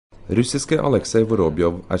Russiske Alexey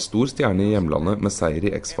Vorobyov er stor stjerne i hjemlandet med seier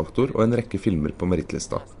i X-Faktor og en rekke filmer på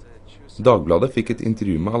merittlista. Dagbladet fikk et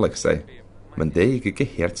intervju med Alexey, men det gikk ikke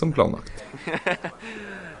helt som planlagt.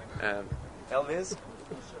 Elvis?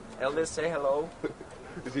 Elvis, say hello.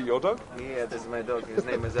 Is it your dog? Yeah, this is my dog. His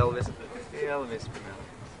name is Elvis. Hey, Elvis.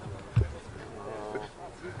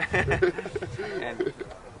 And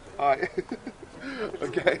Hi.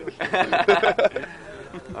 Okay.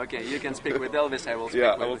 okay, you can speak with Elvis. I will speak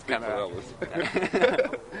Yeah, with I will the speak camera. with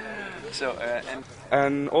Elvis. So,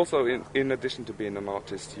 And also, in addition to being an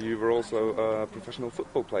artist, you were also a professional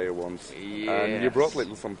football player once. And you brought a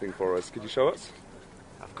little something for us. Could you show us?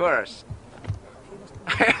 of course.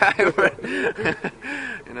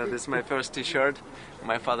 You know, this is my first T-shirt.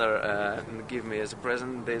 My father gave me as a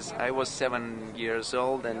present. I was 7 years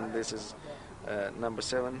old, and this is number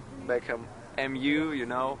 7, Beckham MU. You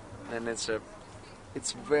know, and it's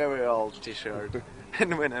very old T-shirt.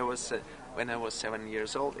 And when I was 7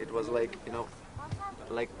 years old, it was like, you know,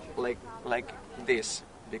 like this,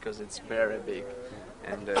 because it's very big,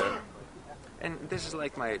 and this is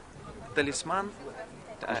like my talisman.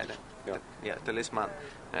 Yeah, talisman.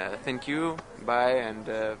 Thank you. Bye, and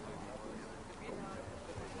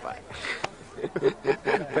bye.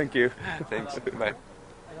 Thank you. Thanks. Bye.